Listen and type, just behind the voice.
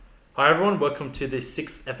Hi everyone, welcome to the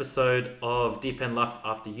 6th episode of Deep End Life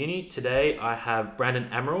After Uni. Today I have Brandon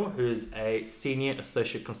Amaral, who is a Senior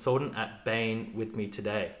Associate Consultant at Bain with me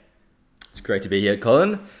today. It's great to be here,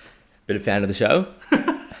 Colin. Been a fan of the show.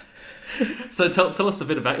 So tell us a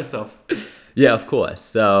bit about yourself. Yeah, of course.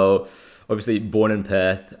 So obviously born in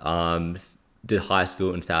Perth, did high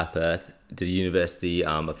school in South Perth, did university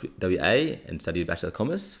of WA and studied Bachelor of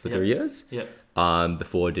Commerce for 3 years.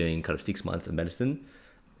 Before doing kind of 6 months of medicine.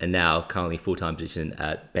 And now currently full-time position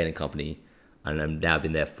at Bain Company, and I've now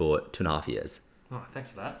been there for 2.5 years. Oh, thanks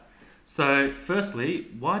for that. So firstly,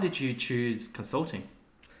 why did you choose consulting?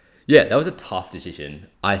 Yeah, that was a tough decision.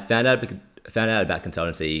 I found out about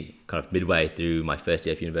consultancy kind of midway through my first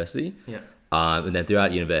year of university. And then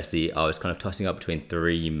throughout university, I was kind of tossing up between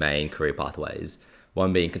three main career pathways.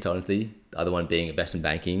 One being consultancy, the other one being investment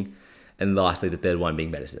banking, and lastly, the third one being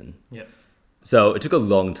medicine. So it took a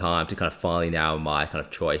long time to kind of finally narrow my kind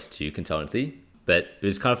of choice to consultancy, but it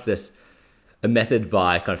was kind of just a method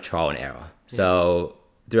by kind of trial and error. So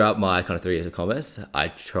throughout my kind of 3 years of commerce, I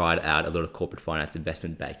tried out a lot of corporate finance,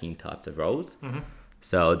 investment banking types of roles.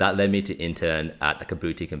 So that led me to intern at like a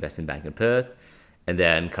boutique investment bank in Perth, and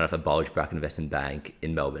then kind of a bulge bracket investment bank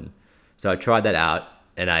in Melbourne. So I tried that out,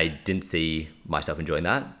 and I didn't see myself enjoying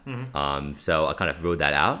that. So I kind of ruled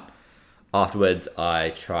that out. Afterwards,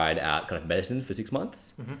 I tried out kind of medicine for 6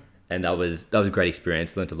 months, and that was a great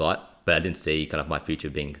experience. Learned a lot, but I didn't see kind of my future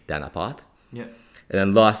being down that path. And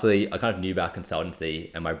then lastly, I kind of knew about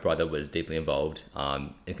consultancy, and my brother was deeply involved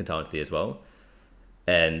in consultancy as well.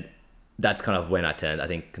 And that's kind of when I turned. I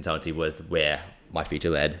think consultancy was where my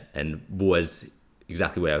future led, and was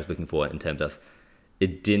exactly where I was looking for in terms of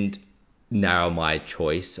it didn't narrow my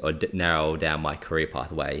choice or narrow down my career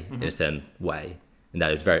pathway in a certain way, and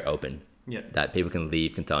that it was very open. That people can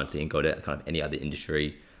leave consultancy and go to kind of any other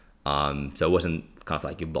industry. So it wasn't kind of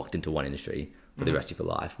like you're locked into one industry for the rest of your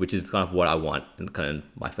life, which is kind of what I want and kind of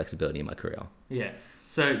my flexibility in my career.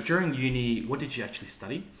 So during uni, what did you actually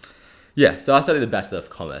study? So I studied the Bachelor of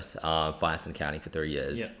Commerce, Finance and Accounting for 3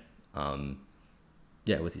 years.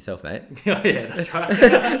 With yourself, mate. That's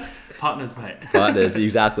right. Partners, mate. Partners,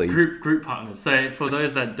 exactly. Group partners. So for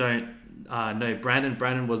those that don't know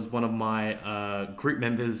Brandon was one of my group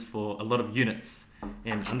members for a lot of units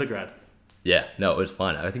in undergrad. It was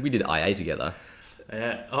fun. I think we did IA together.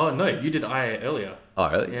 Oh no, you did IA earlier. Oh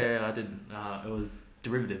really? Yeah, I did. It was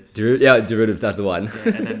derivatives. Derivatives. That's the one.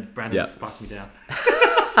 And then Brandon sparked me down.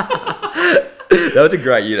 That was a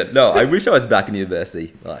great unit. No, I wish I was back in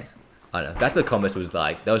university. Like, I don't know. Bachelor of Commerce was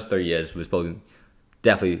like, that was 3 years. Was probably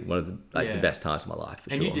definitely one of the the best times of my life.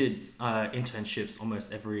 And you did internships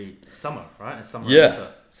almost every summer, right? A summer, winter.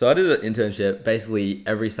 So I did an internship basically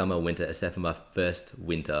every summer, winter, except for my first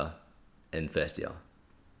winter and first year.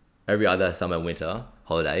 Every other summer, winter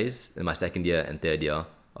holidays in my second year and third year,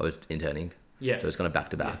 I was interning. So it was kind of back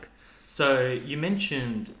to back. So you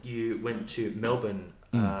mentioned you went to Melbourne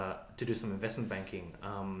to do some investment banking.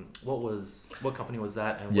 What company was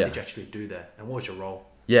that, and what did you actually do there, and what was your role?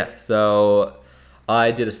 So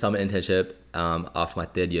I did a summer internship after my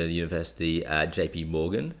third year at university at JP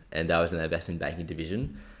Morgan, and that was in the investment banking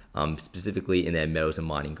division, specifically in their metals and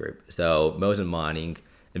mining group. So metals and mining,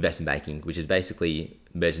 investment banking, which is basically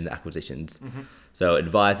mergers and acquisitions. So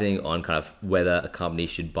advising on kind of whether a company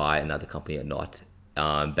should buy another company or not,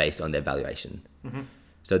 based on their valuation.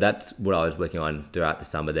 So that's what I was working on throughout the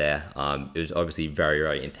summer there. It was obviously very,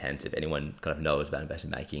 very intense. If anyone kind of knows about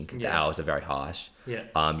investment banking, the hours are very harsh.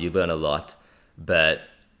 You learn a lot, but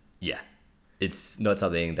it's not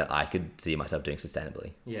something that I could see myself doing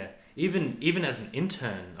sustainably. Even as an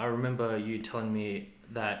intern, I remember you telling me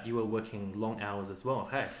that you were working long hours as well,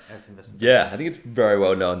 as investment banking. I think it's very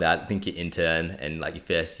well known that I think your intern and like your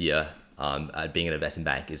first year at being an investment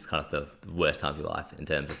bank is kind of the worst time of your life in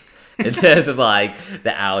terms of like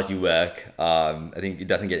the hours you work. I think it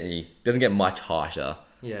doesn't get much harsher.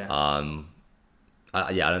 I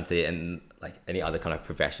don't see it in like any other kind of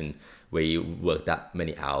profession where you work that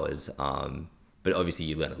many hours. But obviously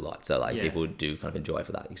you learn a lot. So like people do kind of enjoy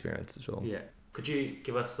for that experience as well. Could you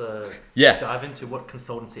give us a dive into what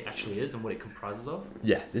consultancy actually is and what it comprises of?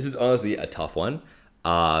 This is honestly a tough one.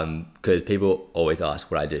 Because people always ask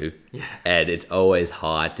what I do, and it's always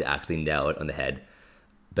hard to actually nail it on the head.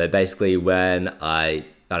 But basically, when I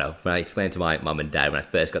explained to my mum and dad when I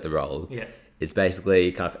first got the role, it's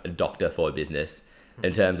basically kind of a doctor for a business.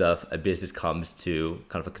 In terms of a business comes to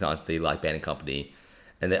kind of a consultancy like Bain Company,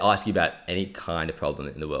 and they ask you about any kind of problem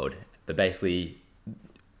in the world. But basically,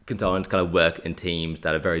 consultants kind of work in teams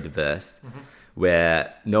that are very diverse,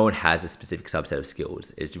 where no one has a specific subset of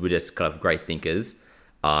skills. We're just kind of great thinkers,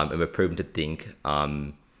 and we're proven to think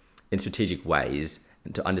in strategic ways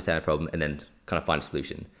to understand a problem and then kind of find a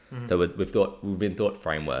solution. So we've been taught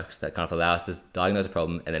frameworks that kind of allow us to diagnose a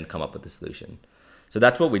problem and then come up with a solution. So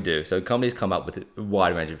that's what we do. So companies come up with a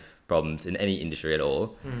wide range of problems in any industry at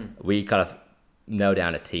all. We kind of nail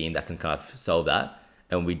down a team that can kind of solve that,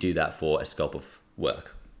 and we do that for a scope of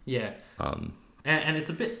work. Yeah. And it's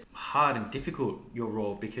a bit hard and difficult, your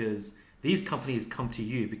role, because these companies come to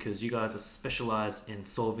you because you guys are specialized in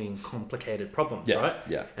solving complicated problems, right?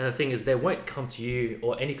 Yeah. And the thing is, they won't come to you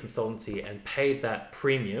or any consultancy and pay that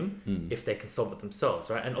premium if they can solve it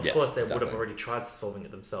themselves, right? And of course, they would have already tried solving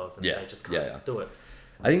it themselves and they just can't do it.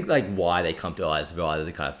 I think like why they come to us rather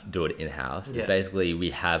than kind of do it in-house is basically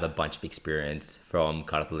we have a bunch of experience from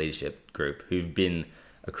kind of the leadership group who've been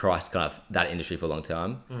across kind of that industry for a long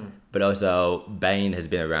time. But also Bain has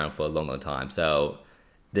been around for a long time. So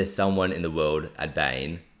there's someone in the world at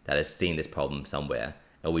Bain that has seen this problem somewhere,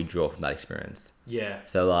 and we draw from that experience. Yeah.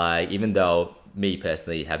 So like, even though me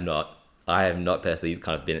personally I have not personally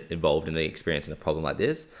kind of been involved in the experience in a problem like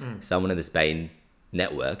this, someone in this Bain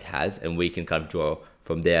network has, and we can kind of draw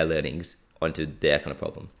from their learnings onto their kind of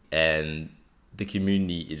problem. And the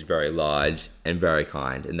community is very large and very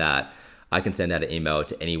kind in that I can send out an email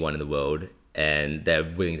to anyone in the world and they're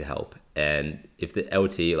willing to help. And if the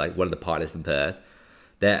LT, like one of the partners from Perth,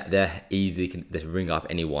 they're easily can just ring up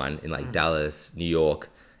anyone in like Dallas, New York,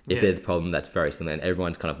 if there's a problem that's very similar, and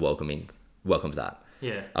everyone's kind of welcomes that.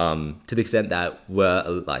 Yeah. To the extent that we're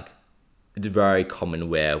like, it's very common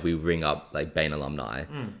where we ring up like Bain alumni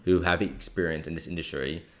who have experience in this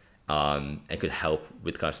industry, and could help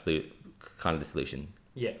with kind of the solution.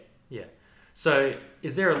 Yeah. Yeah. So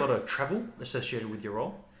is there a lot of travel associated with your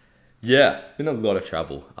role? Yeah, been a lot of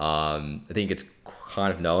travel. I think it's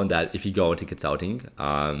kind of known that if you go into consulting,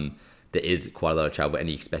 there is quite a lot of travel and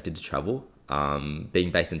you're expected to travel.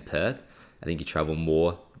 Being based in Perth, I think you travel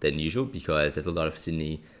more than usual because there's a lot of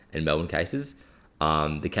Sydney and Melbourne cases.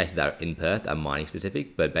 The cases that are in Perth are mining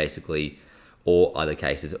specific, but basically all other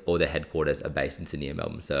cases, all their headquarters are based in Sydney and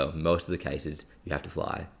Melbourne. So most of the cases you have to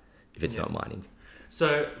fly if it's not mining.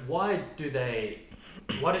 So why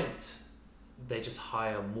don't they just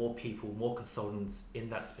hire more people, more consultants in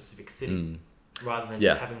that specific city rather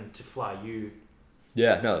than having to fly you?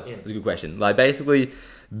 Yeah, no, it's a good question. Like basically,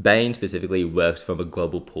 Bain specifically works from a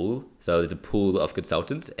global pool. So there's a pool of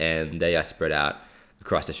consultants and they are spread out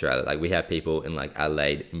across Australia. Like we have people in like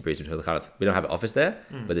Adelaide, in Brisbane, who we don't have an office there,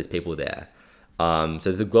 but there's people there. So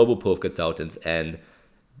there's a global pool of consultants and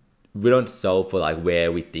we don't solve for like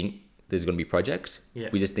where we think there's going to be projects. Yeah.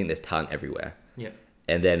 We just think there's talent everywhere. Yeah.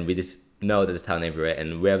 And then we just know that there's talent everywhere,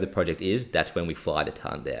 and wherever the project is, that's when we fly the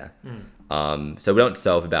talent there. So we don't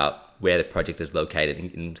solve about where the project is located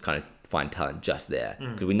and kind of find talent just there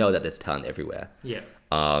because we know that there's talent everywhere. Yeah.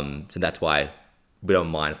 So that's why we don't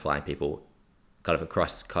mind flying people kind of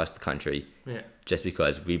across the country. Yeah. Just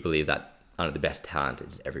because we believe that the best talent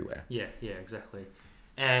is everywhere. Yeah. Yeah. Exactly.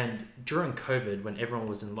 And during COVID, when everyone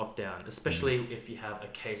was in lockdown, especially if you have a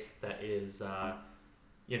case that is,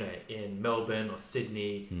 in Melbourne or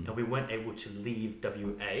Sydney, and we weren't able to leave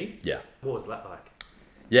WA. Yeah. What was that like?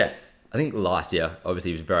 Yeah. I think last year,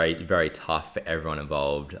 obviously, it was very, very tough for everyone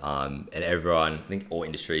involved. And everyone, I think all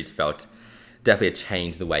industries felt definitely a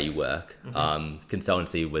change the way you work.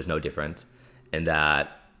 Consultancy was no different in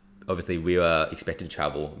that, obviously, we were expected to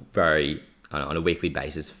travel very on a weekly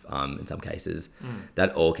basis in some cases.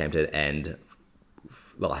 That all came to an end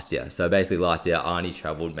last year. So basically last year, I only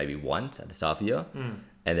travelled maybe once at the start of the year.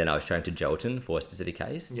 And then I was trained to Gelton for a specific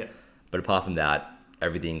case. Yeah. But apart from that,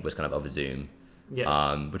 everything was kind of over Zoom.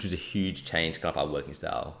 Yeah. Which was a huge change kind of our working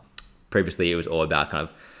style. Previously, it was all about kind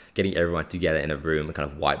of getting everyone together in a room and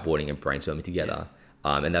kind of whiteboarding and brainstorming together.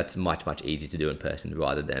 And that's much, much easier to do in person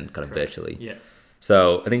rather than kind of virtually. Yeah.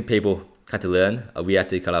 So I think people had to learn. We had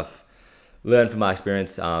to kind of learn from our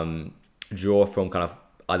experience, draw from kind of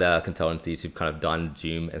other consultancies who've kind of done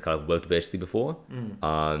Zoom and kind of worked virtually before.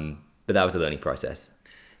 But that was a learning process.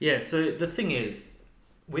 Yeah, so the thing is,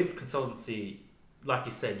 with consultancy, like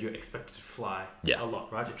you said, you're expected to fly a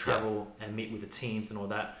lot, right? To travel and meet with the teams and all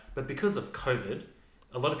that. But because of COVID,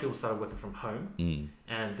 a lot of people started working from home.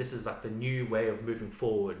 And this is like the new way of moving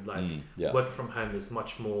forward. Like working from home is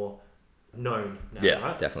much more known now,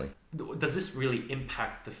 right? Definitely. Does this really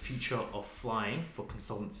impact the future of flying for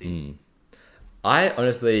consultancy? I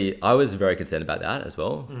was very concerned about that as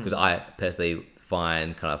well, because I personally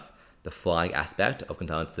find kind of the flying aspect of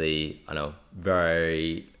consultancy,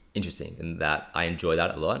 very interesting, in that I enjoy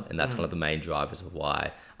that a lot, and that's one of the main drivers of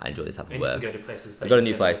why I enjoy this type of work. You can go to places. I go to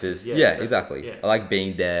new places. Yeah, exactly. Yeah. I like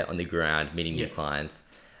being there on the ground, meeting new clients.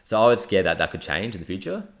 So I was scared that could change in the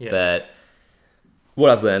future. Yeah. But what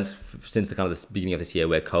I've learned since the kind of the beginning of this year,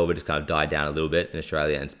 where COVID has kind of died down a little bit in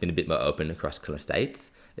Australia and it's been a bit more open across kind of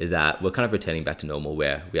states, is that we're kind of returning back to normal,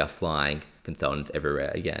 where we are flying consultants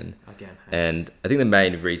everywhere again. Hey. And I think the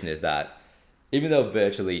main reason is that even though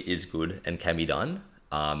virtually is good and can be done,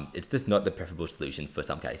 it's just not the preferable solution for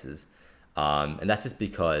some cases. And that's just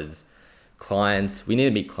because we need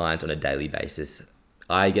to meet clients on a daily basis.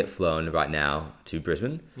 I get flown right now to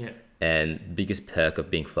Brisbane. Yeah. And the biggest perk of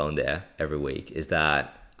being flown there every week is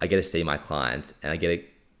that I get to see my clients, and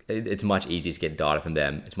it's much easier to get data from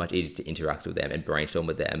them. It's much easier to interact with them and brainstorm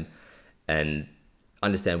with them and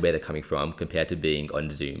understand where they're coming from compared to being on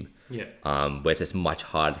Zoom. Yeah. Where it's just much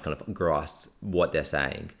harder to kind of grasp what they're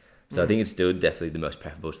saying. So I think it's still definitely the most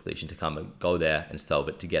preferable solution to come and go there and solve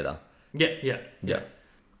it together. Yeah.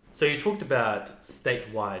 So you talked about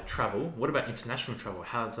statewide travel. What about international travel?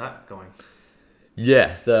 How's that going?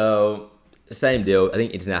 Yeah, so same deal. I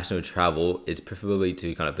think international travel is preferably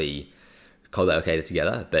to kind of be co-located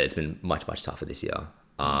together, but it's been much, much tougher this year.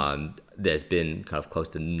 There's been kind of close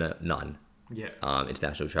to none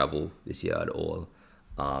international travel this year at all.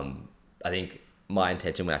 I think my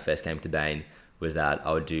intention when I first came to Bain was that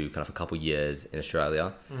I would do kind of a couple years in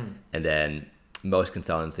Australia, and then most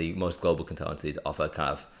global consultancies offer kind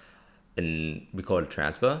of we call it a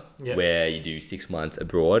transfer, where you do 6 months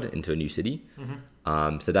abroad into a new city.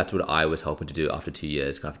 So that's what I was hoping to do after 2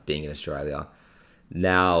 years kind of being in Australia.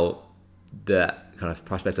 Now, the kind of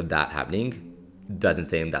prospect of that happening doesn't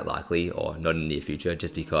seem that likely, or not in the near future,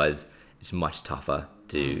 just because it's much tougher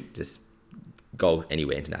to just go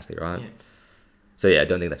anywhere internationally, right? So I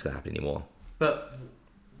don't think that's going to happen anymore. But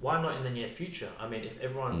why not in the near future? I mean, if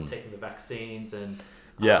everyone's taking the vaccines and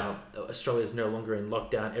Australia is no longer in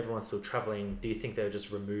lockdown, everyone's still traveling, do you think they'll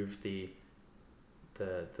just remove the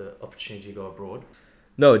opportunity to go abroad?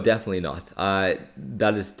 No, definitely not.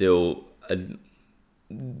 That is still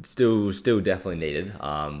definitely needed.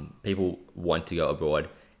 People want to go abroad.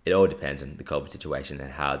 It all depends on the COVID situation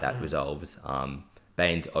and how that resolves.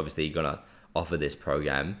 Bain's obviously gonna offer this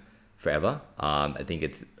program forever. I think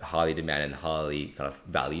it's highly demanded and highly kind of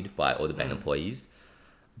valued by all the Bain employees,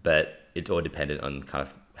 but it's all dependent on kind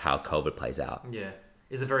of how COVID plays out. Yeah.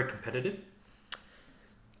 Is it very competitive?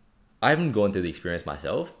 I haven't gone through the experience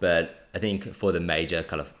myself, but I think for the major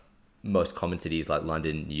kind of most common cities like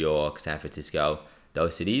London, New York, San Francisco,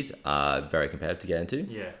 those cities are very competitive to get into.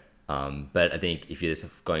 Yeah. But I think if you're just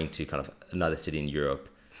going to kind of another city in Europe,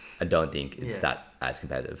 I don't think it's that as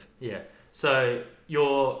competitive. Yeah. So you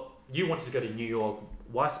wanted to go to New York.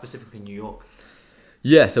 Why specifically New York?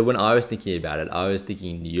 Yeah. So when I was thinking about it, I was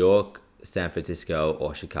thinking New York, San Francisco,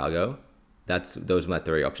 or Chicago. Those were my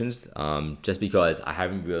three options. Just because I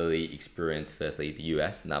haven't really experienced, firstly, the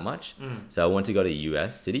US that much. So I want to go to a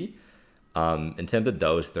US city. In terms of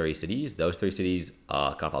those three cities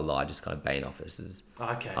are kind of our largest kind of Bain offices.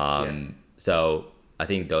 Okay. So I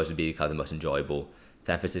think those would be kind of the most enjoyable.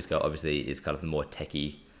 San Francisco obviously is kind of the more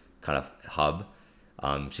techie kind of hub.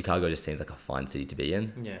 Chicago just seems like a fun city to be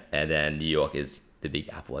in. Yeah. And then New York is the big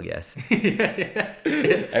apple, I guess.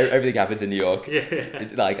 Everything happens in New York. Yeah.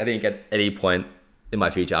 It's like, I think at any point in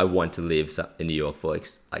my future, I want to live in New York for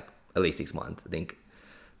like at least 6 months. I think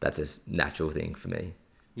that's a natural thing for me.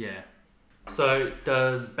 Yeah. So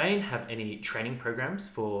does Bain have any training programs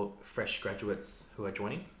for fresh graduates who are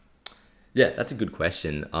joining? Yeah, that's a good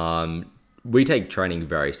question. We take training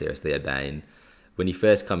very seriously at Bain. When you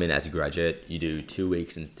first come in as a graduate, you do 2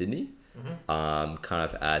 weeks in Sydney, kind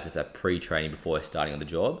of as just a pre-training before starting on the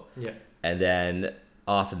job. Yeah. And then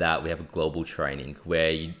after that, we have a global training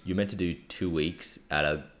where you're meant to do 2 weeks at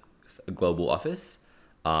a global office.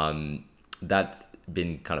 That's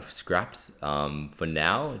been kind of scrapped for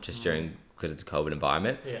now, just because it's a COVID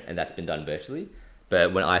environment, and that's been done virtually.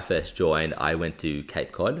 But when I first joined, I went to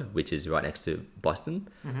Cape Cod, which is right next to Boston.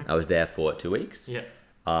 I was there for 2 weeks. Yeah.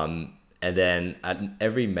 And then at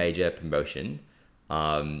every major promotion,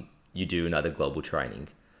 you do another global training.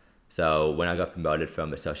 So when I got promoted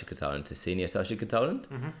from associate consultant to senior associate consultant,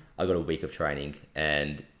 I got a week of training,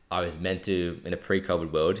 and I was meant to, in a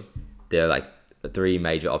pre-COVID world, there are like 3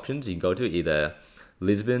 major options you can go to, either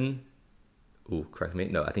Lisbon, correct me,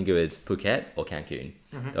 no, I think it was Phuket or Cancun.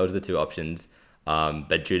 Those are the 2 options.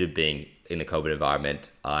 But due to being in a COVID environment,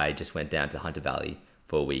 I just went down to Hunter Valley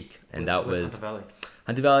for a week. And what's Hunter Valley?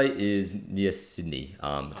 Hunter Valley is near Sydney.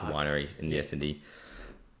 It's a winery near Sydney.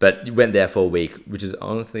 But you went there for a week, which is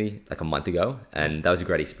honestly like a month ago. And that was a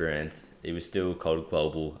great experience. It was still called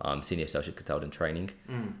Global Senior Associate Consultant Training.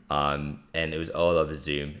 And it was all over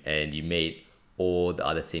Zoom. And you meet all the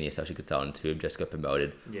other senior associate consultants who have just got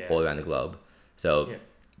promoted all around the globe. So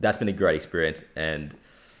that's been a great experience. And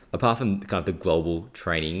apart from kind of the global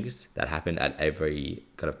trainings that happen at every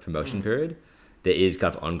kind of promotion period, there is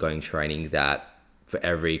kind of ongoing training that for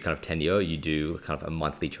every kind of tenure, you do kind of a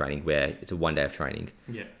monthly training where it's a 1 day of training.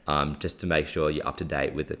 Yeah. Just to make sure you're up to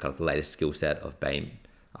date with the kind of the latest skill set of Bain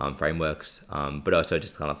frameworks. But also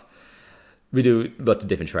just kind of, we do lots of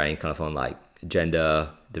different training kind of on like gender,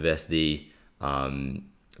 diversity,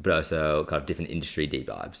 but also kind of different industry deep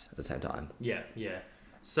dives at the same time. Yeah, yeah.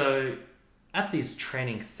 So at these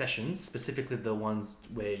training sessions, specifically the ones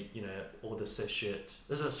where, you know, all the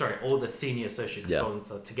senior associate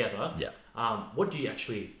consultants are together, what do you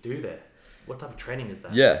actually do there? What type of training is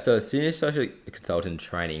that? Yeah, so senior associate consultant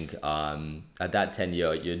training, at that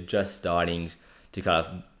tenure, you're just starting to kind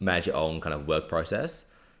of manage your own kind of work process.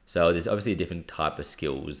 So there's obviously a different type of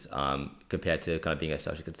skills compared to kind of being an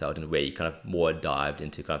associate consultant, where you kind of more dived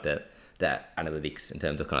into kind of that analytics in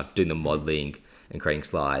terms of kind of doing the modeling and creating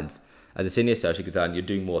slides. As a senior associate consultant, you're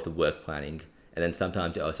doing more of the work planning, and then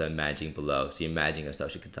sometimes you're also managing below. So you're managing an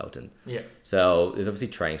associate consultant. Yeah. So there's obviously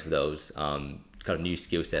trainings for those kind of new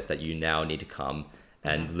skill sets that you now need to come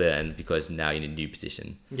and learn, because now you're in a new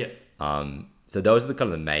position. Yeah. So those are the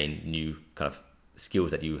kind of the main new kind of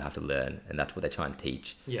skills that you have to learn, and that's what they try and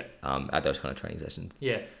teach. Yeah. At those kind of training sessions.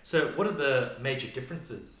 Yeah. So what are the major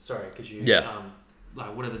differences? Sorry, because you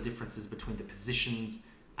like, what are the differences between the positions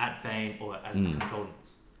at Bain or as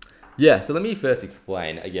consultants? Yeah, so let me first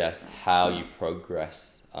explain, I guess, how you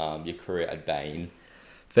progress your career at Bain.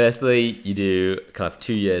 Firstly, you do kind of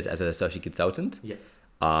 2 years as an associate consultant. Yeah.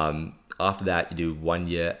 After that, you do 1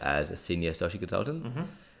 year as a senior associate consultant. Mm-hmm.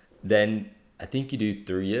 Then I think you do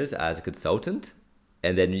 3 years as a consultant,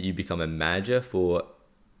 and then you become a manager for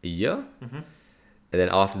a year. Mm-hmm. And then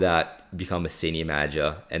after that, you become a senior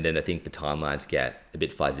manager. And then I think the timelines get a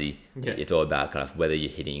bit fuzzy. Yeah. It's all about kind of whether you're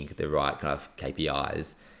hitting the right kind of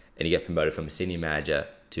KPIs. And you get promoted from a senior manager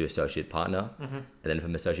to associate partner. Mm-hmm. And then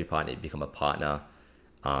from associate partner, you become a partner.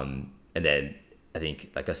 And then I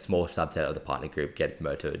think like a small subset of the partner group get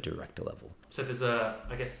promoted to a director level. So there's a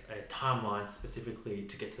timeline specifically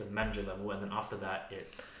to get to the manager level, and then after that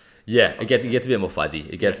it's... Yeah, it gets a bit more fuzzy.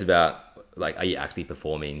 It gets about like, are you actually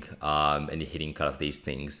performing and you're hitting kind of these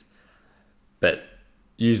things. But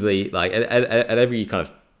usually like at every kind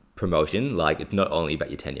of promotion, like it's not only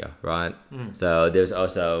about your tenure, right? So there's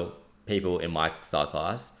also people in my style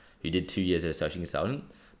class who did 2 years as associate consultant,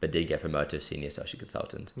 but did get promoted to senior associate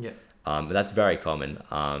consultant. Yeah. And that's very common.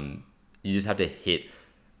 You just have to hit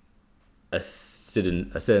a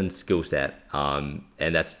certain skill set, and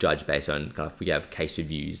that's judged based on kind of, we have case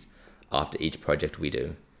reviews after each project we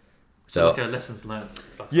do. So like a lessons learned.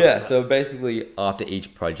 So basically after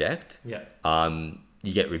each project,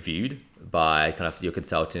 you get reviewed by kind of your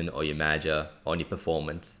consultant or your manager on your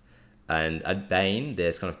performance. And at Bain,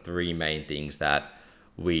 there's kind of 3 main things that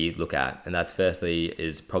we look at. And that's firstly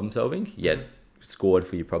is problem solving. You get scored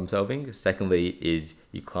for your problem solving. Secondly is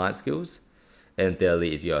your client skills. And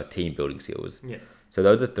thirdly is your team building skills. Yeah. So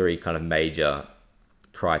those are 3 kind of major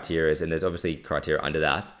criteria, and there's obviously criteria under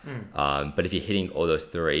that. But if you're hitting all those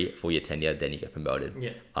 3 for your tenure, then you get promoted.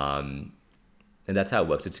 Yeah. And that's how it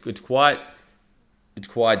works. It's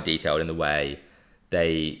quite detailed in the way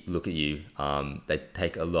they look at you. They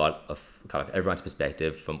take a lot of kind of everyone's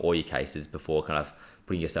perspective from all your cases before kind of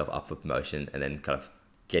putting yourself up for promotion, and then kind of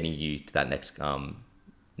getting you to that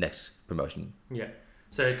next promotion. Yeah.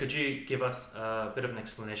 So could you give us a bit of an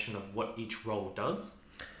explanation of what each role does?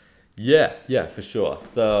 Yeah, for sure.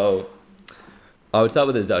 So I would start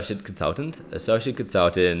with associate consultant. Associate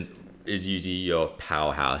consultant is usually your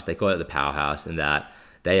powerhouse. They call it the powerhouse in that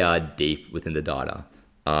they are deep within the data.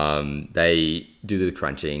 They do the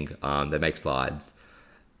crunching. They make slides.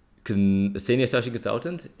 A senior associate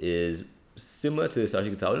consultant is similar to the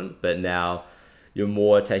associate consultant, but now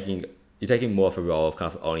you're taking more of a role of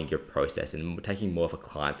kind of owning your process and taking more of a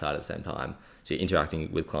client side at the same time. So you're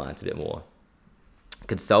interacting with clients a bit more.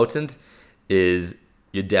 Consultant is,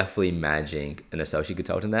 you're definitely managing an associate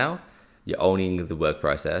consultant now. You're owning the work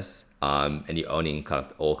process, and you're owning kind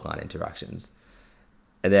of all client interactions.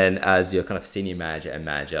 And then as your kind of senior manager and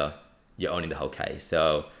manager, you're owning the whole case.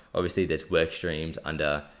 So obviously there's work streams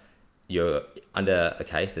under a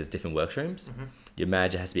case, there's different work streams. Mm-hmm. Your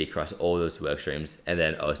manager has to be across all those work streams, and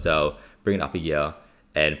then also bring it up a year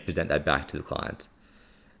and present that back to the client.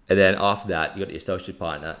 And then after that, you got your associate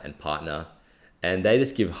partner and partner, and they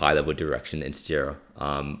just give high level direction and steer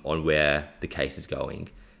on where the case is going,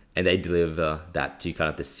 and they deliver that to kind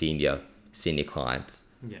of the senior clients.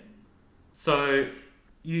 Yeah. So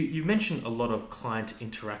you mentioned a lot of client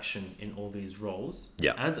interaction in all these roles.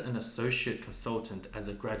 Yeah. As an associate consultant, as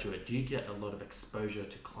a graduate, do you get a lot of exposure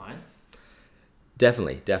to clients?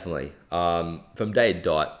 Definitely. From day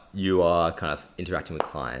dot, you are kind of interacting with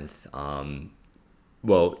clients.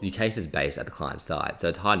 Well, your case is based at the client side, so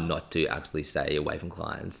it's hard not to actually stay away from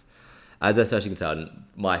clients. As a social consultant,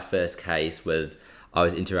 my first case was I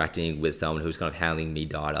was interacting with someone who was kind of handling me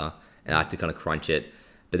data, and I had to kind of crunch it.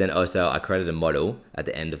 But then also I created a model at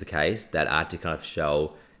the end of the case that I had to kind of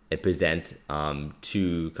show and present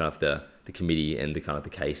to kind of the committee and the kind of the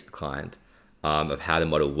case, the client, of how the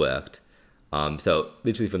model worked. So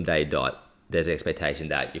literally from day dot, there's an expectation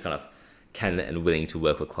that you're kind of can and willing to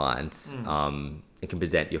work with clients and can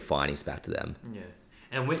present your findings back to them. Yeah.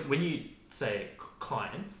 And when you say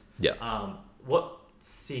clients, what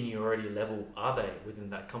seniority level are they within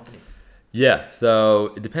that company? Yeah,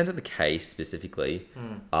 so it depends on the case specifically.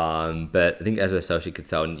 But I think as an associate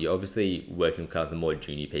consultant, you're obviously working with kind of the more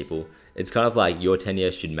junior people. It's kind of like your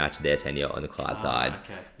tenure should match their tenure on the client side.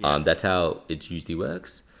 Okay. Yeah. That's how it usually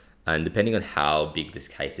works. And depending on how big this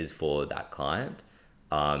case is for that client,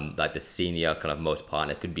 like the senior kind of most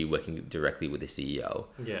partner could be working directly with the CEO.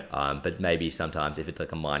 Yeah. But maybe sometimes if it's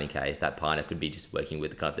like a mining case, that partner could be just working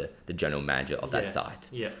with kind of the general manager of that site.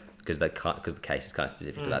 Yeah. Because the case is kind of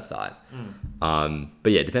specific to that site.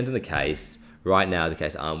 But yeah, it depends on the case. Right now, the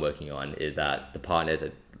case I'm working on is that the partners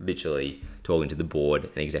are literally talking to the board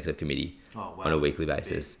and executive committee on a weekly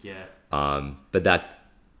basis. Yeah. But that's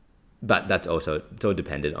also, it's all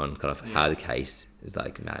dependent on kind of how the case is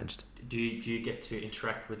like managed. Do you get to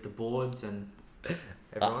interact with the boards and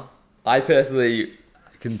everyone? I personally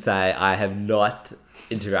can say I have not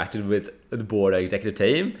interacted with the board or executive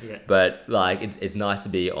team, but like it's nice to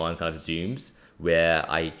be on kind of Zooms where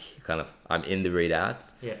I'm in the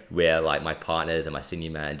readouts, where like my partners and my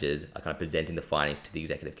senior managers are kind of presenting the findings to the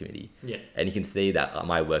executive committee, and you can see that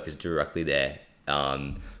my work is directly there,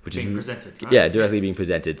 which being is presented, right? directly being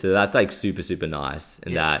presented. So that's like super nice,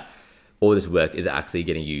 and that all this work is actually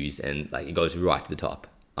getting used and like it goes right to the top.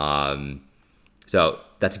 So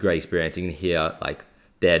that's a great experience. You can hear like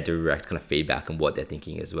their direct kind of feedback on what they're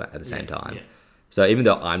thinking as well at the same time. Yeah. So even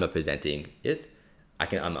though I'm not presenting it,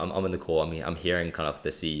 I'm on the call. I'm hearing kind of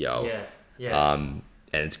the CEO. Yeah. And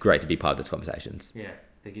it's great to be part of those conversations. Yeah.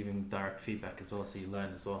 They're giving direct feedback as well, so you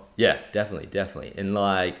learn as well. Yeah, definitely. And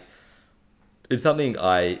like, it's something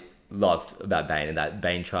I loved about Bain, and that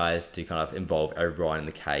Bain tries to kind of involve everyone in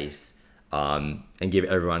the case, and give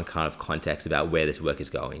everyone kind of context about where this work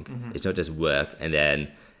is going. It's not just work and then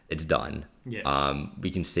it's done. We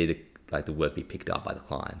can see the work be picked up by the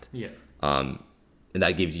client. And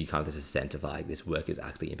that gives you kind of this sense of like this work is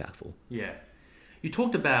actually impactful. Yeah. You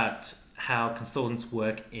talked about how consultants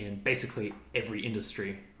work in basically every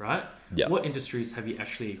industry, right? Yeah. What industries have you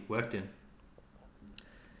actually worked in?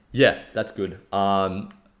 Yeah, that's good.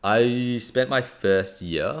 I spent my first 6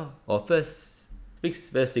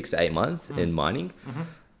 to 8 months in mining.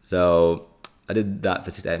 So I did that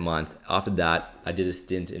for 6 to 8 months. After that, I did a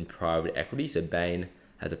stint in private equity. So Bain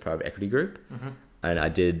has a private equity group, and I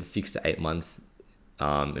did 6 to 8 months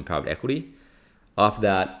in private equity. After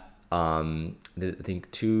that, I did, I think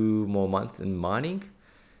 2 more months in mining,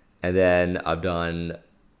 and then I've done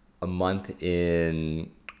a month in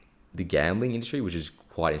the gambling industry, which is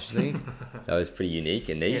quite interesting. That was pretty unique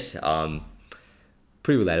and niche.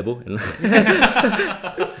 Pretty relatable.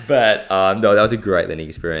 But no, that was a great learning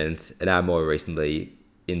experience. And I'm more recently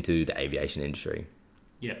into the aviation industry.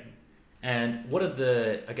 Yeah. And what are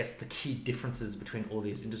the key differences between all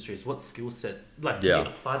these industries? What skill sets, can you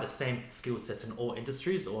apply the same skill sets in all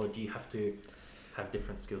industries, or do you have to have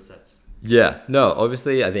different skill sets? Yeah, no,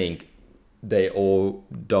 obviously I think they all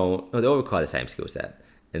require the same skill set,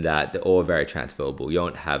 in that they're all very transferable. You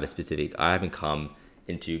don't have I haven't come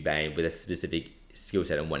into Bain with a specific skill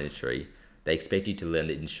set in one industry. They expect you to learn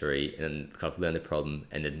the industry and kind of learn the problem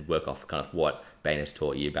and then work off kind of what Bain has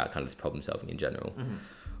taught you about kind of this problem solving in general.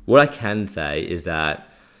 What I can say is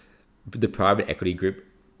that the private equity group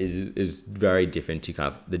is very different to kind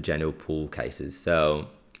of the general pool cases. So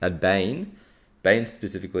at Bain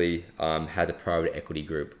specifically has a private equity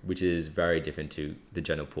group, which is very different to the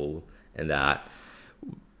general pool, in that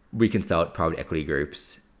we consult private equity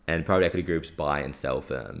groups, and private equity groups buy and sell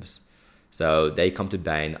firms. So they come to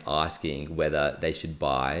Bain asking whether they should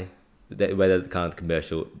buy, whether it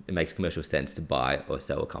makes commercial sense to buy or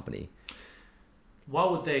sell a company. Why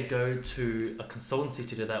would they go to a consultancy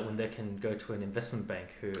to do that when they can go to an investment bank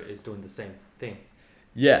who is doing the same thing?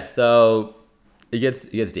 Yeah, so it gets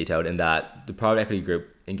detailed in that the private equity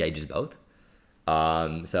group engages both.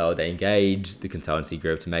 So they engage the consultancy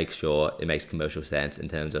group to make sure it makes commercial sense in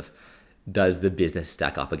terms of, does the business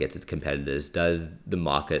stack up against its competitors? Does the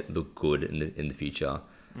market look good in the future?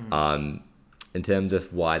 in terms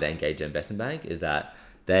of why they engage an investment bank is that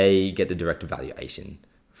they get the direct valuation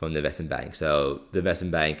from the investment bank. So the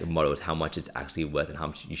investment bank models how much it's actually worth and how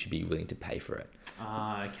much you should be willing to pay for it.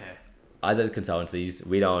 Okay. As a consultancies,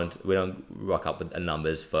 we don't rock up with the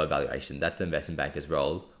numbers for valuation. That's the investment banker's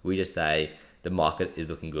role. We just say the market is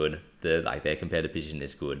looking good, their competitive position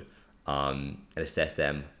is good, and assess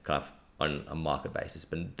them kind of on a market basis,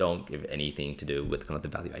 but don't give anything to do with kind of the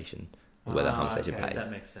valuation or whether how much they should pay.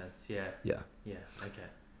 That makes sense. Yeah. Okay.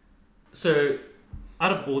 So,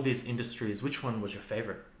 out of all these industries, which one was your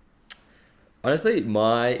favorite? Honestly,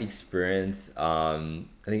 my experience, I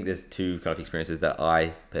think there's two kind of experiences that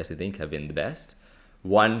I personally think have been the best.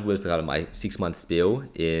 One was kind of my 6-month spiel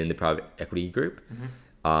in the private equity group.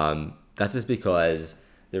 That's just because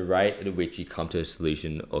the rate at which you come to a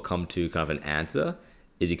solution or come to kind of an answer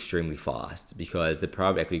is extremely fast, because the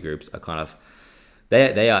private equity groups are kind of,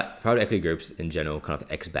 they are private equity groups in general, kind of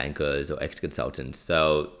ex-bankers or ex-consultants.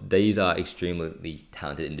 So these are extremely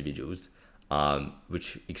talented individuals,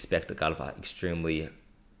 which expect a kind of extremely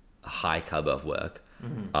high caliber of work.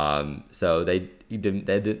 So their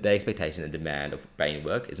expectation and demand of Bain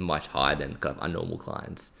work is much higher than kind of our normal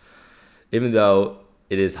clients. Even though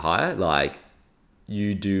it is higher, like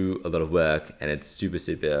you do a lot of work and it's super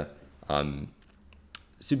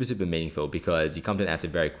meaningful, because you come to an answer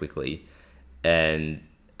very quickly, and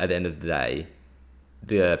at the end of the day,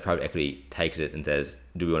 the private equity takes it and says,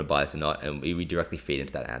 do we want to buy this or not? And we directly feed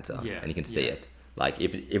into that answer, and you can see it. Like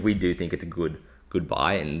if we do think it's a good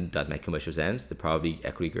buy and does make commercial sense, the private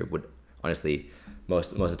equity group would honestly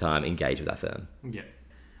most of the time engage with that firm. Yeah.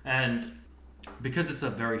 And because it's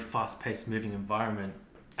a very fast-paced moving environment,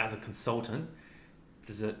 as a consultant,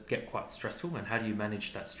 does it get quite stressful, and how do you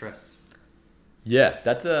manage that stress? Yeah,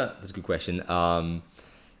 that's a good question.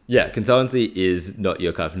 Consultancy is not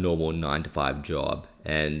your kind of normal 9-to-5 job,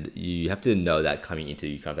 and you have to know that coming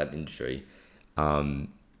into kind of that industry.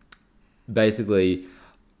 Basically,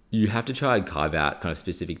 you have to try and carve out kind of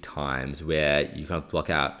specific times where you kind of block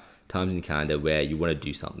out times in your calendar where you want to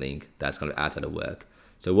do something that's kind of outside of work.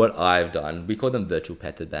 So what I've done, we call them virtual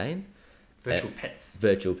pets at Bain. Virtual pets.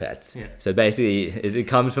 Virtual pets. Yeah. So basically, it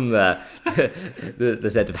comes from the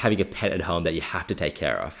sense of having a pet at home that you have to take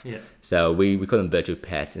care of. Yeah. So we call them virtual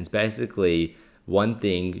pets. And it's basically one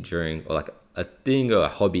thing a thing or a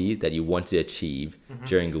hobby that you want to achieve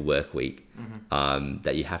during a work week,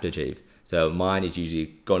 that you have to achieve. So mine is usually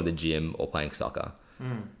going to the gym or playing soccer.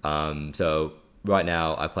 So right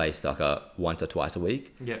now I play soccer once or twice a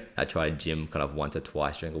week. Yeah. I try to gym kind of once or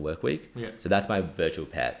twice during a work week. Yeah. So that's my virtual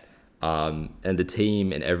pet. And the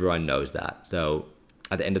team and everyone knows that. So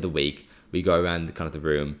at the end of the week, we go around the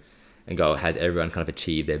room and go, has everyone kind of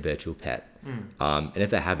achieved their virtual pet? And if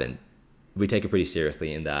they haven't, we take it pretty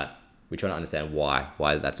seriously in that we try to understand why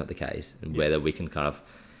that's not the case, and whether we can kind of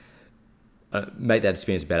make that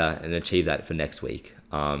experience better and achieve that for next week.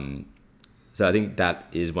 So I think that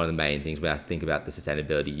is one of the main things when I think about the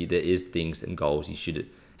sustainability. There is things and goals you should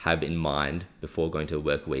have in mind before going to a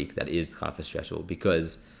work week that is kind of stressful,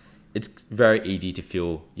 because it's very easy to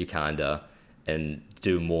fill your calendar and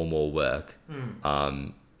do more and more work,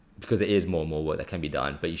 because there is more and more work that can be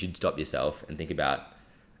done, but you should stop yourself and think about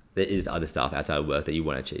there is other stuff outside of work that you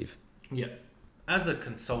want to achieve. Yeah. As a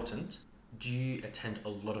consultant, do you attend a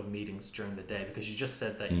lot of meetings during the day? Because you just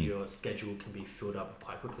said that your schedule can be filled up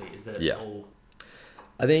quite quickly. Is that all?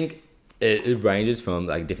 I think it ranges from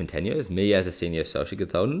like different tenures. Me as a senior associate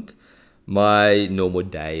consultant, my normal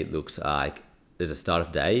day looks like there's a start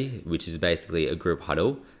of day, which is basically a group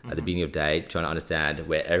huddle at the beginning of day, trying to understand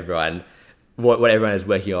where everyone, what everyone is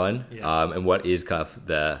working on, and what is kind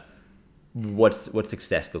of what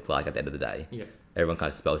success look like at the end of the day. Yeah. Everyone kind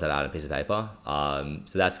of spells that out on a piece of paper.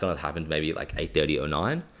 So that's kind of happened maybe like 8:30 or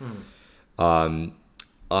 9.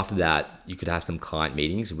 After that, you could have some client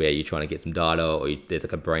meetings where you're trying to get some data, or there's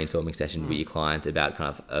like a brainstorming session with your client about kind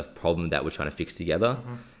of a problem that we're trying to fix together.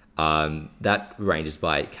 That ranges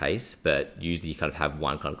by case, but usually you kind of have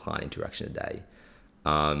one kind of client interaction a day.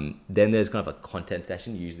 Then there's kind of a content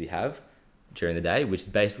session you usually have during the day,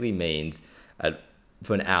 which basically means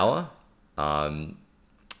for an hour,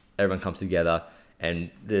 everyone comes together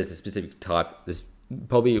and there's a specific type, there's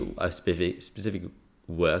probably a specific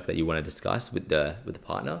work that you want to discuss with the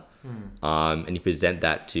partner, and you present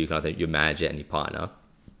that to kind of your manager and your partner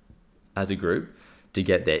as a group to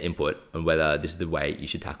get their input on whether this is the way you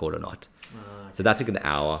should tackle it or not. Okay. So that's like an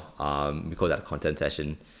hour. We call that a content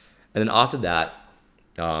session. And then after that,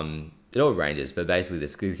 it all ranges, but basically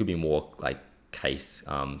this could be more like case,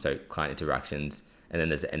 so client interactions. And then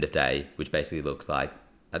there's the end of day, which basically looks like,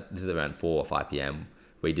 this is around 4 or 5 p.m.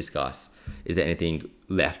 We discuss, is there anything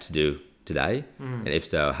left to do today? And if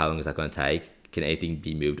so, how long is that going to take? Can anything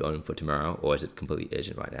be moved on for tomorrow, or is it completely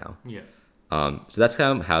urgent right now? Yeah. So that's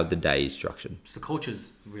kind of how the day is structured. So the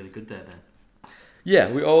culture's really good there then.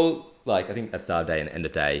 Yeah, we all, like, I think at the start of the day and end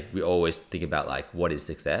of the day, we always think about, like, what is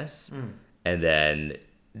success? And then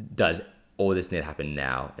does all this need to happen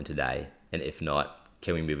now and today? And if not,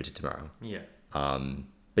 can we move it to tomorrow? Yeah.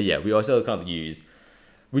 But yeah, we also kind of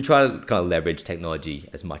we try to kind of leverage technology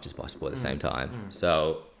as much as possible at the same time.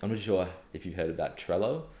 So I'm not sure if you've heard about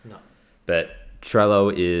Trello. No. But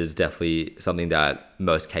Trello is definitely something that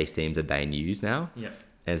most case teams at Bain use now. Yeah.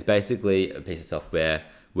 And it's basically a piece of software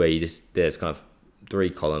where there's kind of 3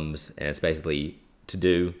 columns, and it's basically to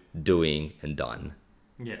do, doing, and done.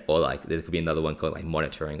 Yeah. Or like there could be another one called like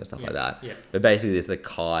monitoring or stuff like that. Yeah. But basically there's the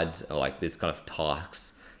cards or like this kind of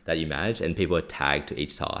tasks that you manage, and people are tagged to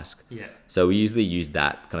each task. Yeah. So we usually use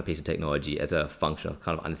that kind of piece of technology as a function of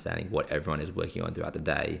kind of understanding what everyone is working on throughout the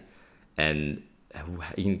day, and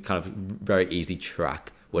you can kind of very easily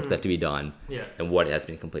track what's left to be done and what has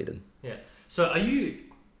been completed. Yeah. So are you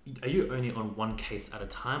only on one case at a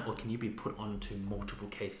time, or can you be put onto multiple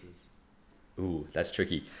cases? Ooh, that's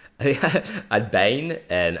tricky. I think at Bain,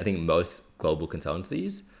 and I think most global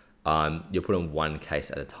consultancies, you're put on one case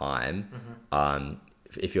at a time.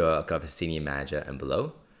 If you're kind of a senior manager and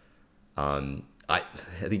below, I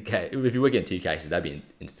think if you're working in 2 cases, that'd be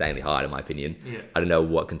insanely hard, in my opinion. Yeah. I don't know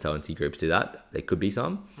what consultancy groups do that. There could be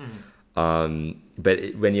some.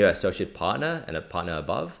 But when you're an associate partner and a partner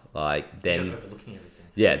above, like then you're overlooking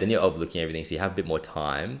everything. Yeah, then you're overlooking everything, so you have a bit more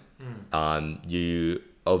time. You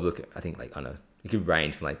overlook, I think, like, I don't know, it could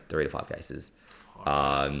range from like 3 to 5 cases.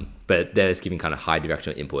 But they're just giving kind of high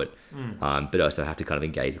directional input, but also have to kind of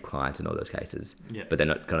engage the clients in all those cases. Yeah. But they're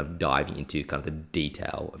not kind of diving into kind of the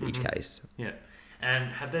detail of each case. Yeah.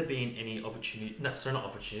 And have there been any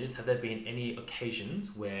opportunities, have there been any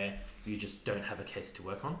occasions where you just don't have a case to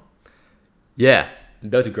work on? Yeah,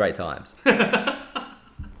 those are great times.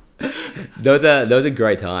 Those are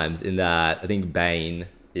great times in that I think Bain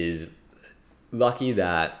is lucky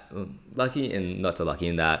and not so lucky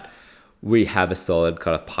in that we have a solid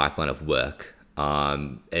kind of pipeline of work.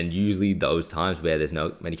 And usually those times where there's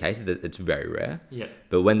no many cases, it's very rare. Yeah.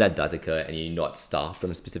 But when that does occur and you're not staffed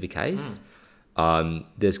from a specific case,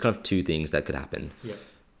 there's kind of 2 things that could happen. Yeah.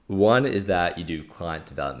 One is that you do client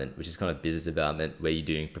development, which is kind of business development, where you're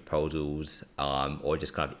doing proposals, or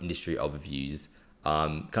just kind of industry overviews,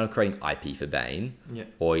 kind of creating IP for Bain,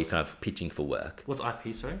 or you're kind of pitching for work. What's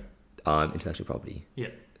IP, sorry? Intellectual property. Yeah.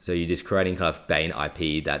 So you're just creating kind of Bain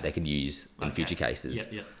IP that they can use in future cases.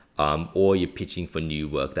 Yeah. Or you're pitching for new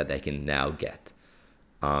work that they can now get.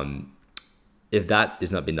 If that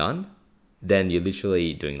has not been done, then you're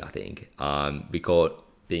literally doing nothing. We call it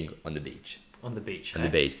being on the beach. On the beach. On the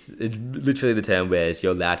beach. It's literally the term where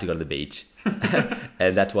you're allowed to go to the beach.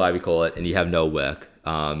 And that's why we call it, and you have no work.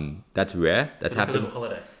 That's rare. That's happened. Like a little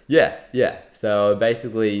holiday. Yeah. So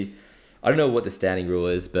basically, I don't know what the standing rule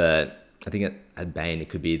is, but I think at Bain, it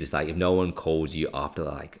could be this, like, if no one calls you after,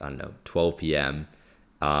 like, I don't know, 12 p.m.,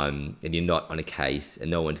 and you're not on a case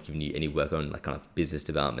and no one's giving you any work on, like, kind of business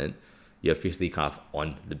development, you're officially kind of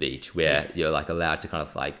on the beach, where you're, like, allowed to kind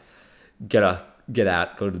of, like, get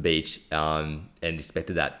out, go to the beach, and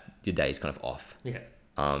expected that your day is kind of off. Yeah.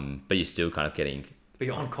 But you're still kind of getting... But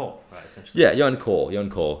you're on call, right, essentially. Yeah, you're on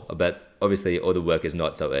call. But obviously all the work is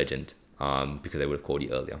not so urgent, because they would have called you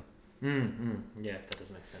earlier. Yeah, that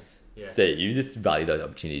does make sense. Yeah. So you just value those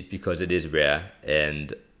opportunities because it is rare,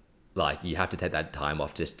 and, like, you have to take that time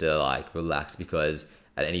off just to, like, relax, because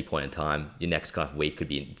at any point in time, your next kind of week could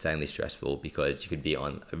be insanely stressful because you could be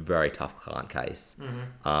on a very tough client case.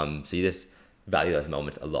 So you just value those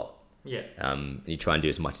moments a lot. Yeah. And you try and do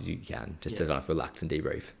as much as you can just to kind of relax and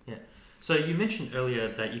debrief. Yeah. So you mentioned earlier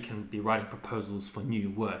that you can be writing proposals for new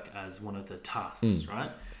work as one of the tasks,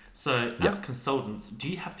 right? So as consultants, do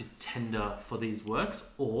you have to tender for these works,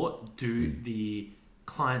 or do the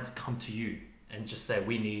clients come to you and just say,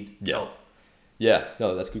 we need help? Yeah,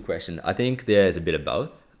 no, that's a good question. I think there's a bit of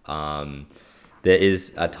both. There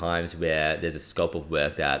is at times where there's a scope of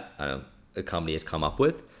work that a company has come up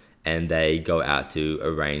with, and they go out to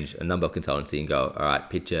arrange a number of consultancy and go, all right,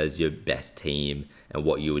 pitch us your best team and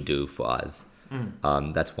what you would do for us.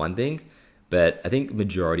 That's one thing. But I think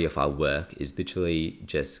majority of our work is literally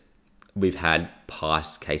just, we've had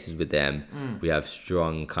past cases with them. We have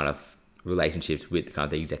strong kind of relationships with kind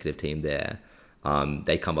of the executive team there.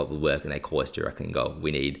 They come up with work and they call us directly and go,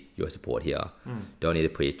 we need your support here. Don't need a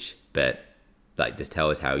pitch, but, like, just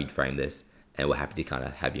tell us how you'd frame this, and we're happy to kind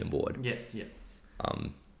of have you on board.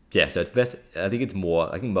 So it's less, I think it's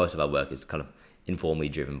more, I think most of our work is kind of informally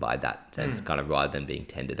driven by that sense, kind of, rather than being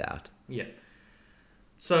tendered out. Yeah.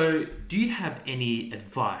 So, do you have any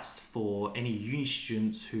advice for any uni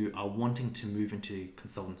students who are wanting to move into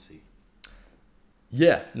consultancy?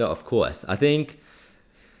 Yeah, no, of course. I think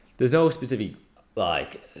there's no specific pathway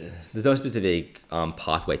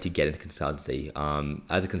to get into consultancy.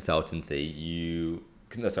 As a consultants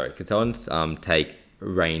take a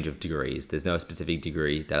range of degrees. There's no specific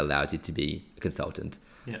degree that allows you to be a consultant.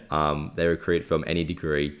 Yeah. They recruit from any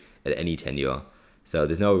degree at any tenure. So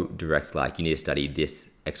there's no direct you need to study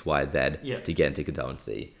this X, Y, Z to get into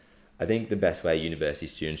consultancy. I think the best way university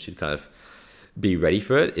students should kind of be ready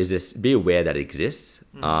for it is just be aware that it exists.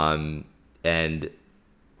 And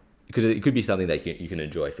because it could be something that you can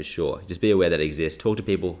enjoy for sure. Just be aware that it exists. Talk to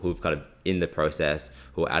people who've kind of in the process,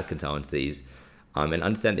 who are at consultancies, and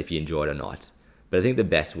understand if you enjoy it or not. But I think the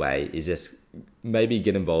best way is just maybe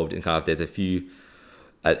get involved in there's a few,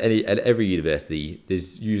 at every university,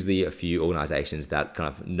 there's usually a few organizations that kind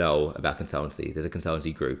of know about consultancy. There's a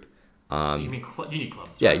consultancy group. You mean uni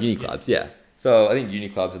clubs? Yeah, right? uni clubs, yeah. So I think uni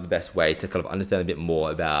clubs are the best way to kind of understand a bit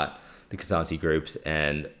more about the consultancy groups,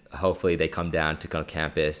 and hopefully they come down to kind of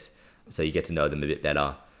campus so you get to know them a bit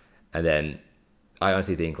better. And then I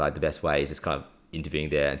honestly think the best way is just kind of interviewing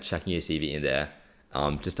there and checking your CV in there,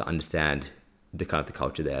 just to understand the kind of the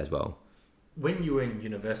culture there as well. When you were in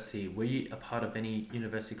university, were you a part of any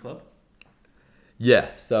university club? Yeah,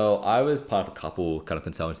 so I was part of a couple kind of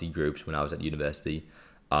consultancy groups when I was at university.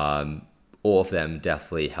 All of them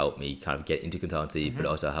definitely helped me kind of get into consultancy, but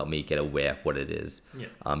also helped me get aware of what it is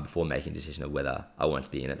before making a decision of whether I want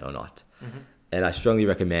to be in it or not. And I strongly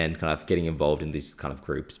recommend kind of getting involved in these kind of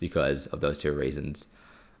groups because of those two reasons.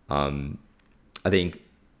 I think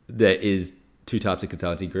there is two types of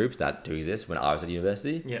consultancy groups that do exist when I was at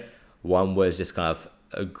university. Yeah. One was just kind of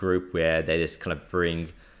a group where they just kind of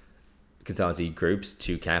bring consultancy groups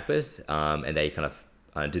to campus, and they kind of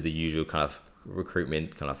do the usual kind of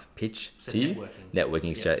recruitment kind of pitch to you.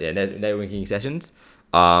 Networking sessions.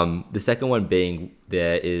 The second one being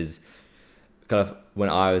there is kind of when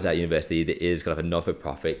I was at university, there is kind of a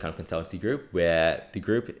non-for-profit kind of consultancy group where the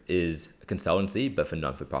group is a consultancy but for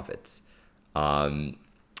non-for-profits.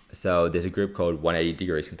 So there's a group called 180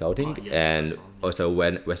 Degrees Consulting and also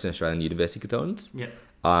Western Australian University Consultants. Yeah.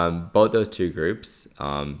 Both those two groups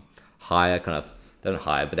they don't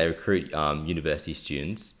hire, but they recruit university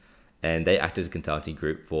students, and they act as a consultancy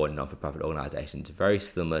group for non-for-profit organizations, very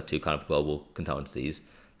similar to kind of global consultancies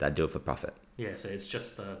that do it for profit. Yeah, so it's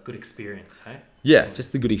just a good experience, hey? Yeah,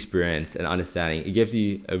 just the good experience and understanding. It gives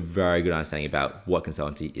you a very good understanding about what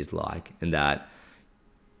consultancy is like, and that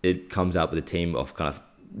it comes up with a team of kind of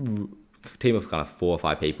 4 or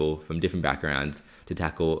 5 people from different backgrounds to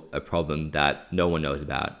tackle a problem that no one knows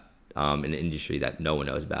about, in an industry that no one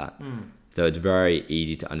knows about. So it's very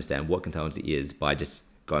easy to understand what consultancy is by just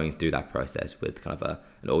going through that process with kind of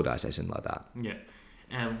an organization like that. Yeah.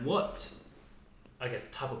 And what, I guess,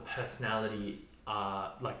 type of personality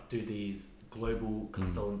do these global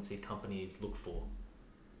consultancy companies look for?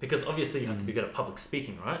 Because obviously you have to be good at public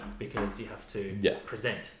speaking, right? Because you have to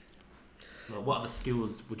present. What other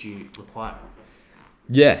skills would you require?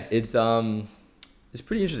 Yeah, it's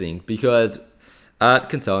pretty interesting because at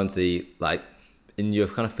consultancy, in your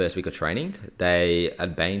kind of first week of training,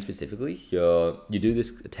 at Bain specifically, you do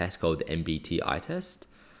this test called the MBTI test,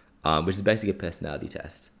 which is basically a personality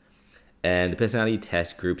test. And the personality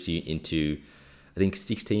test groups you into, I think,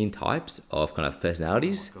 16 types of kind of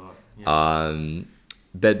personalities. Oh my God. Yeah.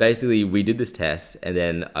 But basically, we did this test, and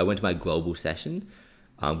then I went to my global training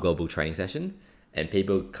session, and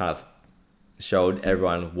people kind of showed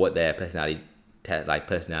everyone what their personality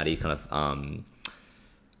kind of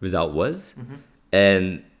result was.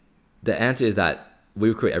 And the answer is that we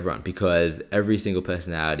recruit everyone because every single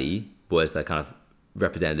personality was kind of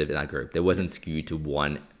representative in that group. There wasn't skewed to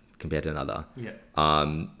one compared to another. Yeah.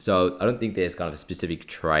 So I don't think there's kind of a specific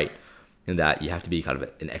trait in that you have to be kind of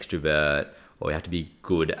an extrovert or you have to be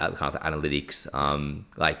good at kind of analytics.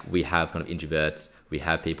 We have kind of introverts, we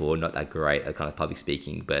have people who are not that great at kind of public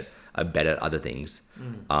speaking, but are better at other things.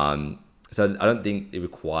 So I don't think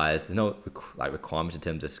there's no requirements in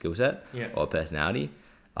terms of skill set or personality.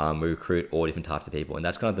 We recruit all different types of people, and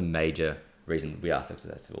that's kind of the major reason we are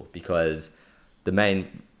successful, because the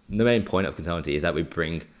main point of consultancy is that we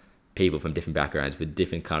bring people from different backgrounds with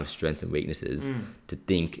different kind of strengths and weaknesses to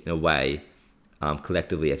think in a way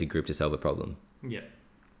collectively as a group to solve a problem. Yeah.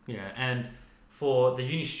 And for the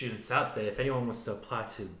uni students out there, if anyone wants to apply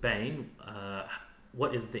to Bain,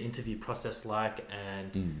 what is the interview process like,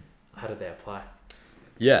 and how do they apply?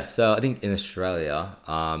 Yeah, so I think in Australia,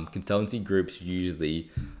 consultancy groups usually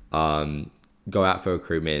go out for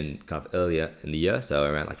recruitment kind of earlier in the year, so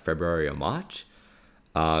around like February or March.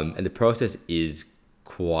 And the process is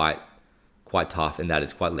quite tough in that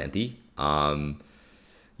it's quite lengthy. You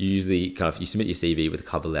usually you submit your CV with a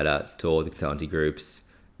cover letter to all the consultancy groups.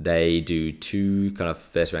 They do 2 kind of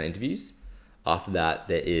first round interviews. After that,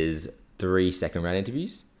 there is 3 second round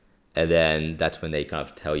interviews. And then that's when they kind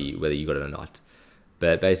of tell you whether you got it or not.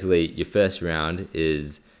 But basically, your first round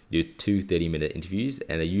is you do 2 30-minute interviews,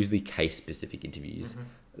 and they're usually case-specific interviews.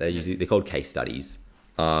 Mm-hmm. They're called case studies.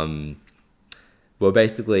 Well,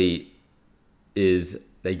 basically, is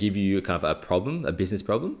they give you kind of a problem, a business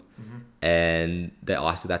problem, and they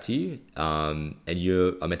ask that to you, and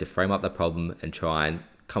you are meant to frame up that problem and try and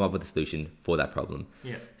come up with a solution for that problem.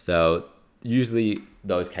 Yeah. So usually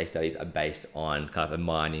those case studies are based on kind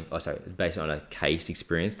of based on a case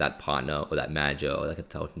experience that partner or that manager or that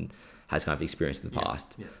consultant has kind of experienced in the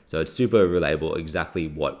past. Yeah. So it's super relatable, exactly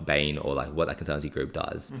what Bain or like what that consultancy group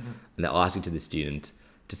does. And they're asking to the student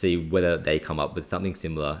to see whether they come up with something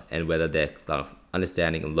similar and whether their kind of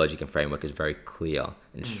understanding and logic and framework is very clear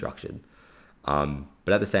and structured.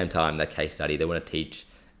 But at the same time, that case study, they want to teach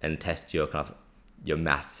and test your kind of your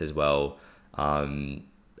maths as well.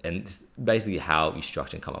 And basically how you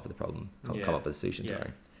structure and come up with a problem, come up with a solution.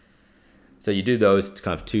 Sorry. So you do those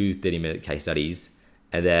kind of 2 30-minute case studies,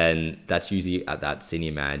 and then that's usually at that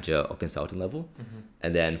senior manager or consultant level.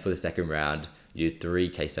 And then for the second round, you do 3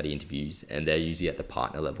 case study interviews, and they're usually at the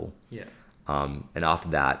partner level. Yeah. And after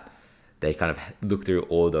that, they kind of look through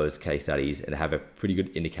all those case studies and have a pretty good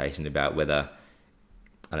indication about whether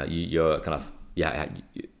you're kind of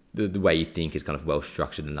the way you think is kind of well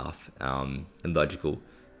structured enough and logical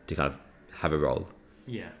to kind of have a role.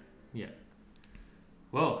 Yeah.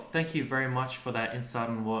 Well, thank you very much for that insight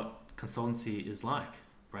on what consultancy is like,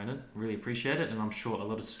 Brandon. Really appreciate it, and I'm sure a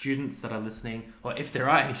lot of students that are listening, or if there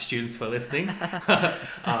are any students who are listening,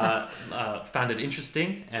 found it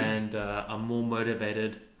interesting and are more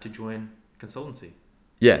motivated to join consultancy.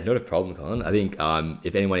 Yeah, not a problem, Colin. I think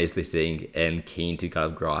if anyone is listening and keen to kind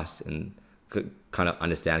of grasp and kind of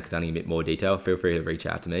understand consulting in a bit more detail, feel free to reach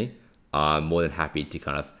out to me. I'm more than happy to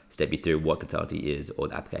kind of step you through what consultancy is or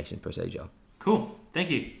the application procedure. Cool. Thank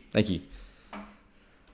you. Thank you.